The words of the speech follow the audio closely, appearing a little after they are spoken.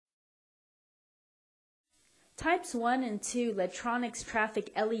Types 1 and 2 LEDtronics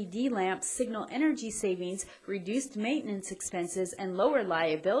TrafficLED lamps signal energy savings, reduced maintenance expenses, and lower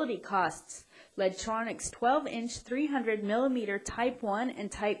liability costs. LEDtronics 12-inch 300mm Type 1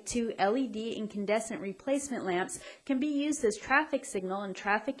 and Type 2 LED incandescent replacement lamps can be used as traffic signal and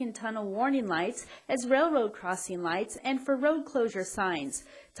traffic and tunnel warning lights, as railroad crossing lights, and for road closure signs.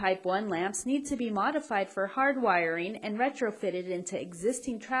 Type 1 lamps need to be modified for hard wiring and retrofitted into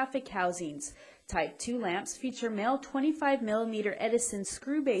existing traffic housings. Type 2 lamps feature male 25mm Edison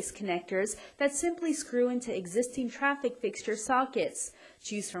screw-base connectors that simply screw into existing traffic fixture sockets.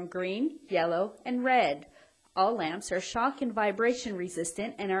 Choose from green, yellow, and red. All lamps are shock and vibration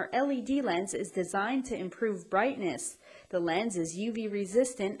resistant, and our LED lens is designed to improve brightness. The lens is UV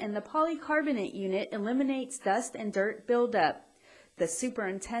resistant, and the polycarbonate unit eliminates dust and dirt buildup. The super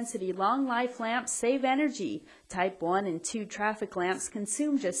intensity long life lamps save energy. Type 1 and 2 traffic lamps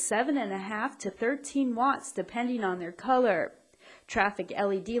consume just 7.5 to 13 watts depending on their color. Traffic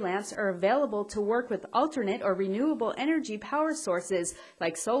LED lamps are available to work with alternate or renewable energy power sources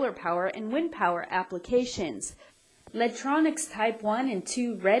like solar power and wind power applications. LEDtronics Type 1 and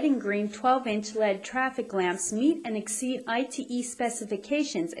 2 red and green 12-inch LED traffic lamps meet and exceed ITE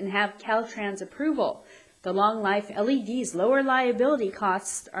specifications and have Caltrans approval. The long-life LEDs lower liability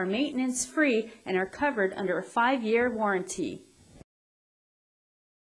costs, are maintenance-free, and are covered under a 5-year warranty.